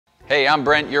Hey, I'm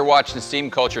Brent, you're watching Steam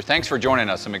Culture. Thanks for joining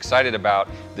us. I'm excited about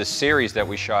this series that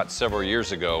we shot several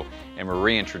years ago and we're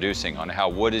reintroducing on how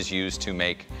wood is used to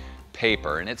make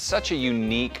paper. And it's such a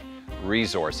unique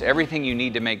resource. Everything you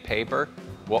need to make paper,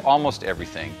 well, almost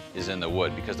everything is in the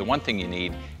wood, because the one thing you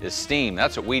need is steam.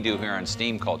 That's what we do here on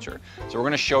Steam Culture. So we're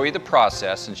going to show you the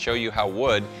process and show you how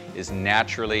wood is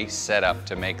naturally set up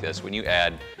to make this when you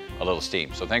add a little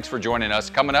steam. So thanks for joining us.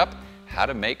 Coming up, how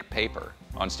to make paper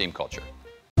on Steam Culture.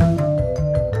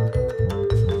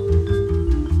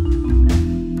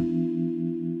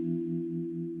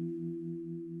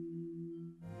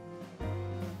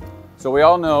 So we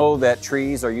all know that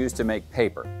trees are used to make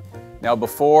paper. Now,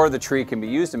 before the tree can be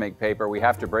used to make paper, we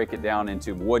have to break it down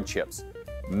into wood chips.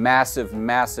 Massive,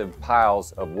 massive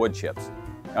piles of wood chips.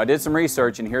 Now, I did some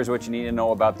research and here's what you need to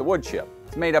know about the wood chip.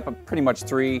 It's made up of pretty much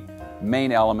three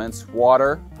main elements: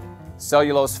 water,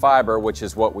 cellulose fiber, which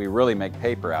is what we really make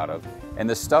paper out of, and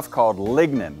this stuff called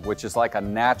lignin, which is like a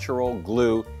natural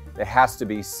glue that has to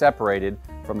be separated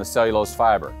from the cellulose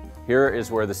fiber. Here is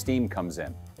where the steam comes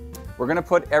in. We're going to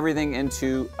put everything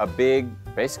into a big,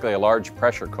 basically a large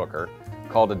pressure cooker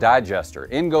called a digester.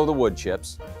 In go the wood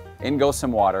chips, in go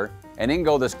some water, and in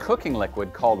go this cooking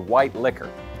liquid called white liquor.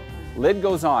 Lid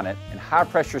goes on it, and high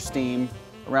pressure steam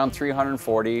around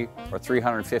 340 or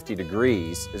 350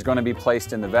 degrees is going to be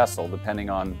placed in the vessel depending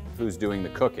on who's doing the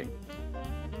cooking.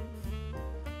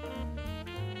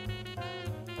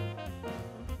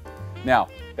 Now,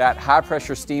 that high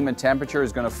pressure steam and temperature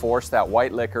is going to force that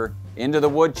white liquor into the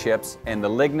wood chips, and the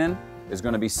lignin is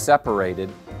going to be separated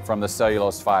from the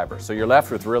cellulose fiber. So you're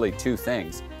left with really two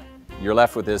things. You're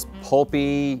left with this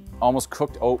pulpy, almost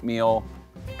cooked oatmeal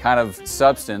kind of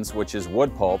substance, which is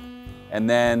wood pulp, and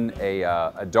then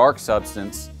a dark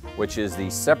substance, which is the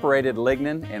separated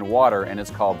lignin and water, and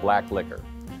it's called black liquor.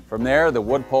 From there, the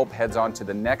wood pulp heads on to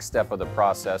the next step of the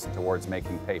process towards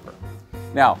making paper.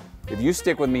 Now, if you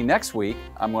stick with me next week,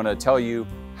 I'm going to tell you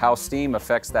how steam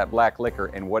affects that black liquor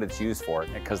and what it's used for,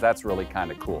 because that's really kind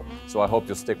of cool. So I hope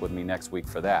you'll stick with me next week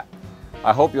for that.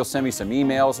 I hope you'll send me some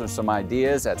emails or some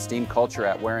ideas at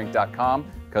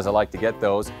steamculture@waring.com, because I like to get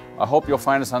those. I hope you'll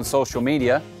find us on social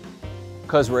media,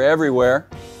 because we're everywhere.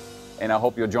 And I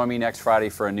hope you'll join me next Friday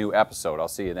for a new episode. I'll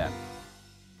see you then.